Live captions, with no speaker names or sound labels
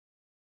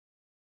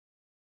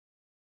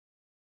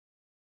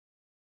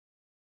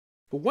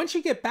But once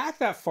you get back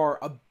that far,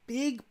 a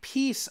big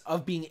piece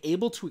of being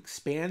able to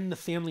expand the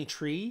family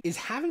tree is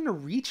having to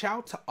reach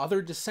out to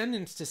other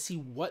descendants to see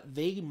what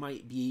they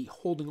might be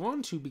holding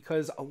on to,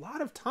 because a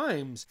lot of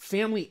times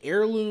family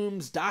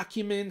heirlooms,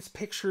 documents,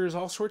 pictures,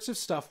 all sorts of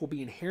stuff will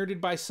be inherited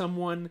by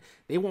someone.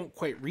 They won't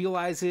quite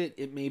realize it.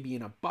 It may be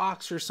in a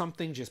box or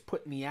something just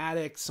put in the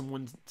attic.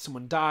 Someone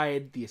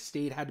died. The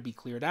estate had to be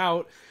cleared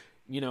out.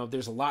 You know,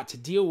 there's a lot to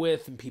deal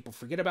with and people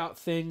forget about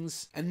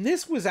things. And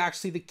this was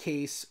actually the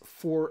case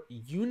for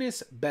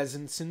Eunice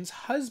Bezenson's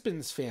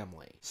husband's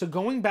family. So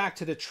going back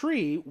to the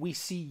tree, we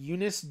see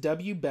Eunice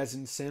W.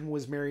 Bezenson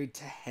was married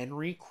to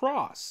Henry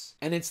Cross.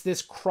 And it's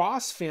this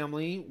Cross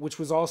family, which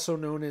was also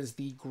known as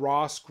the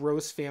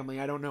Gross family,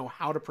 I don't know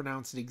how to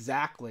pronounce it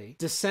exactly,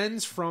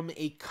 descends from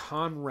a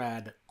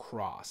Conrad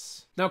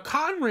Cross. Now,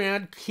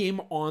 Conrad came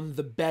on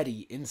the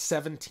Betty in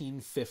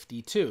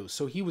 1752,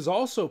 so he was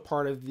also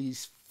part of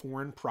these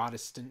foreign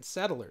Protestant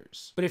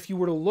settlers. But if you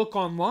were to look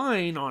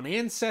online on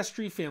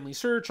Ancestry, Family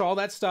Search, all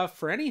that stuff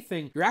for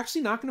anything, you're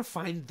actually not going to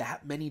find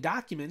that many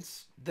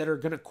documents that are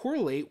going to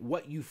correlate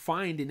what you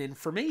find in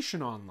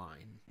information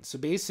online. So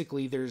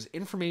basically, there's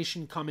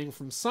information coming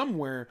from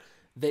somewhere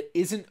that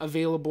isn't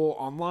available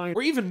online,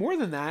 or even more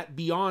than that,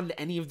 beyond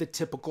any of the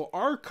typical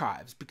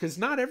archives, because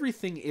not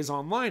everything is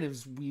online,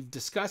 as we've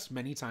discussed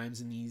many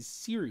times in these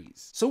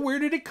series. So where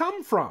did it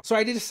come from? So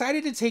I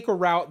decided to take a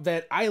route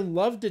that I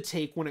love to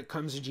take when it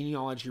comes to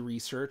genealogy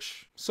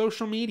research: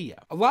 social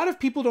media. A lot of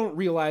people don't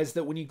realize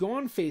that when you go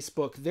on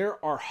Facebook,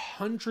 there are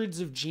hundreds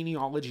of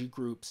genealogy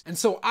groups. And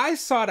so I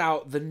sought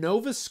out the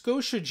Nova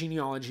Scotia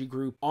Genealogy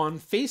group on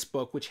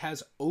Facebook, which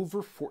has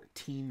over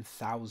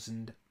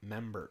 14,000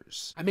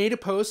 members. I made a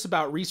post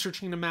about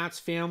researching the Matz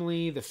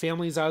family, the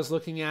families I was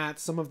looking at,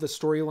 some of the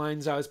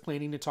storylines I was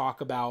planning to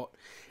talk about,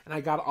 and I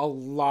got a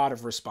lot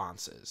of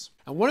responses.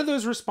 And one of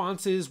those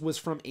responses was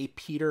from a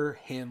Peter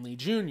Hanley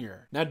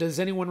Jr. Now, does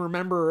anyone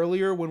remember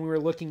earlier when we were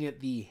looking at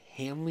the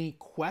Hanley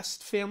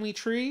Quest family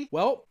tree?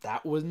 Well,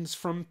 that one's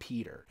from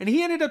Peter. And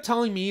he ended up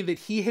telling me that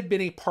he had been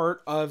a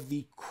part of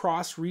the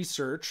cross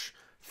research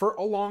for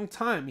a long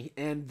time,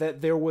 and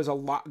that there was a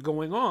lot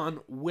going on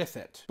with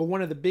it. But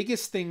one of the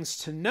biggest things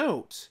to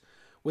note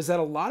was that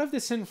a lot of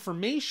this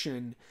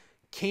information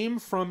came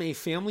from a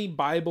family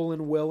Bible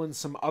and will and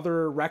some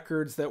other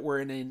records that were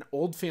in an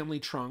old family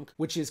trunk,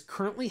 which is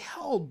currently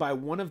held by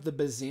one of the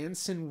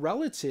Bezanson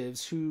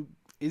relatives who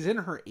is in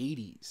her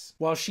 80s.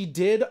 While she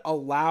did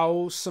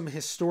allow some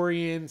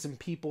historians and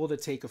people to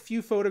take a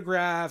few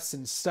photographs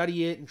and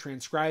study it and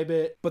transcribe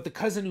it, but the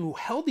cousin who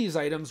held these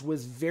items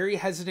was very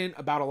hesitant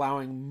about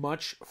allowing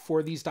much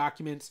for these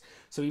documents.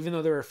 So even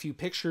though there are a few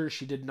pictures,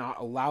 she did not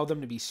allow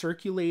them to be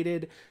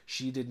circulated.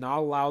 She did not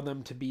allow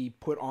them to be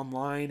put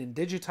online and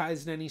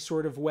digitized in any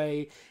sort of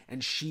way.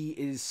 And she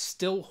is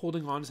still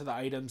holding on to the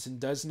items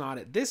and does not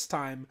at this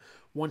time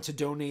want to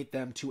donate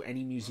them to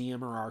any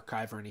museum or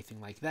archive or anything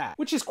like that,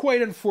 which is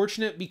quite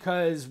unfortunate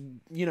because,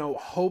 you know,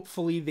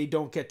 hopefully they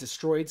don't get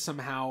destroyed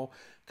somehow,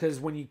 because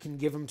when you can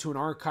give them to an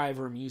archive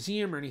or a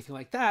museum or anything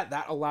like that,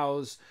 that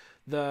allows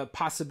the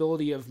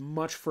possibility of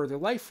much further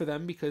life for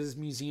them, because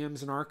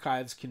museums and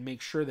archives can make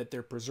sure that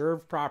they're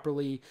preserved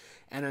properly,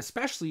 and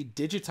especially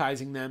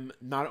digitizing them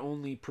not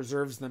only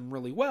preserves them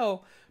really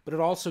well, but it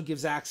also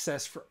gives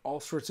access for all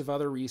sorts of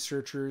other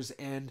researchers.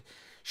 And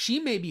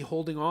she may be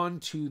holding on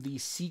to the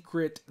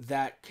secret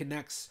that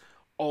connects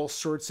all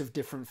sorts of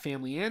different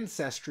family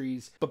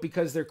ancestries, but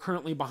because they're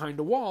currently behind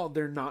a wall,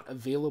 they're not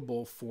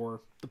available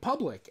for the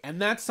public.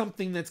 And that's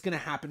something that's going to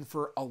happen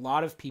for a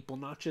lot of people,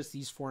 not just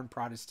these foreign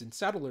Protestant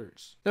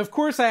settlers. Now, of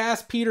course, I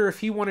asked Peter if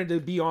he wanted to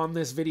be on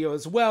this video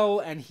as well,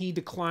 and he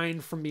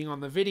declined from being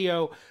on the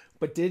video,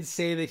 but did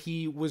say that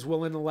he was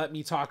willing to let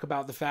me talk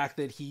about the fact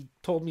that he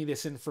told me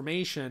this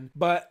information.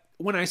 But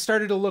when I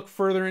started to look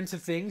further into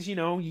things, you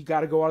know, you got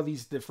to go out of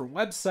these different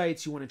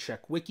websites. You want to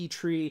check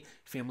WikiTree,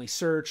 Family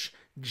Search,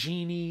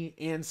 Genie,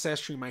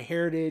 Ancestry,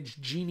 MyHeritage,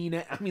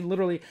 GenieNet. I mean,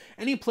 literally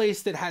any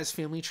place that has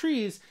family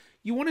trees,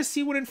 you want to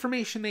see what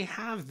information they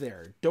have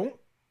there. Don't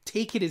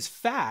take it as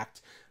fact,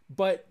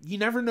 but you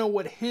never know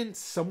what hints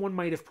someone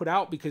might have put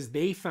out because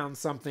they found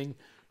something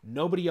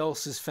nobody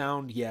else has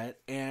found yet,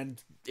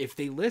 and if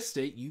they list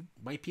it, you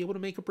might be able to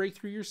make a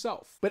breakthrough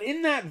yourself. But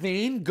in that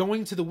vein,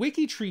 going to the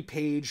WikiTree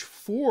page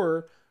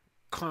for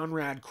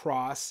Conrad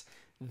Cross,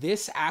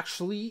 this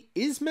actually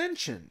is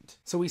mentioned.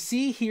 So we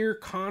see here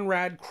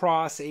Conrad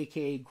Cross,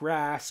 aka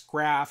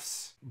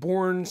Graffs,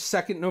 born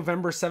 2nd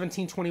November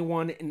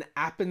 1721 in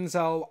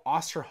Appenzell,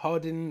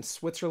 Osterhoden,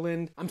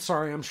 Switzerland. I'm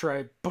sorry, I'm sure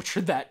I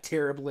butchered that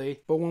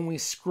terribly. But when we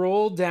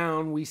scroll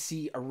down, we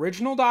see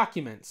original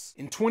documents.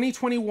 In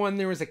 2021,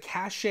 there was a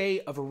cache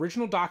of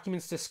original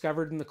documents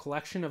discovered in the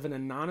collection of an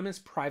anonymous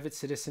private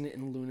citizen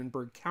in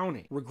Lunenburg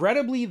County.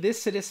 Regrettably, this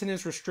citizen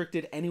has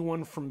restricted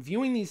anyone from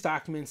viewing these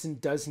documents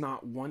and does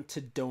not want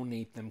to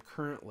donate them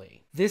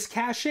currently. This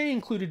cache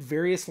included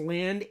various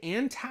land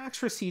and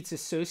tax receipts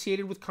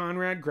associated with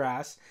Conrad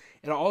Grass,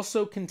 It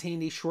also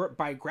contained a short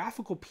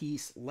biographical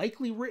piece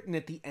likely written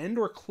at the end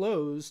or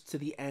close to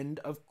the end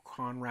of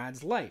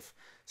Conrad's life,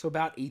 so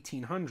about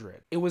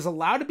 1800. It was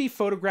allowed to be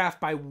photographed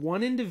by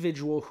one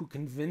individual who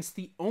convinced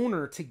the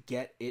owner to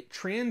get it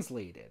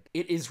translated.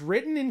 It is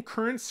written in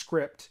current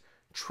script,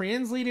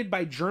 translated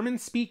by German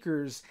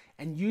speakers,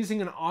 and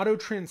using an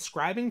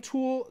auto-transcribing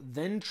tool,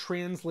 then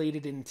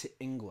translated into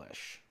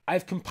English.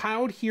 I've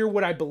compiled here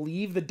what I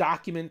believe the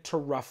document to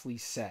roughly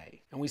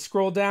say. And we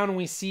scroll down and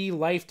we see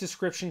life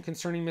description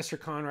concerning Mr.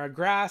 Conrad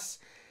Grass,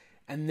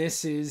 and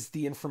this is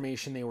the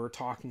information they were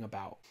talking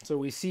about. So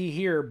we see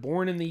here,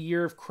 born in the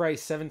year of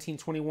Christ,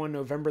 1721,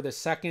 November the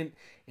 2nd,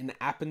 in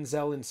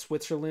Appenzell in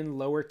Switzerland,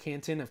 Lower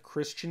Canton, of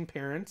Christian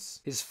parents.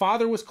 His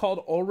father was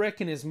called Ulrich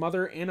and his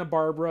mother Anna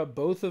Barbara,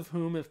 both of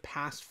whom have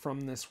passed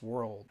from this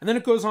world. And then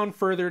it goes on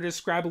further to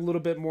describe a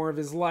little bit more of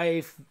his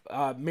life,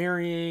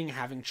 marrying,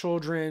 having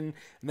children,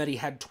 and that he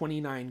had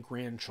 29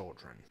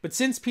 grandchildren. But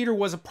since Peter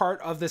was a part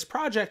of this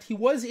project, he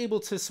was able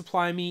to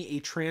supply me a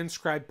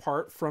transcribed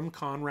part from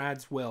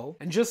Conrad's will.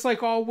 And just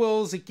like all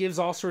wills, it gives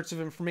all sorts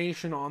of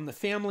information on the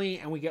family,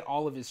 and we get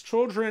all of his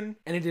children.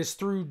 And it is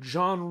through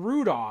John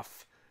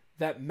Rudolph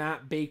that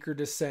Matt Baker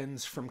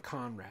descends from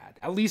Conrad,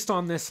 at least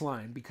on this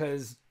line,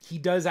 because he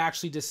does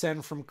actually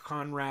descend from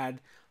Conrad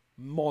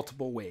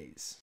multiple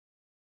ways.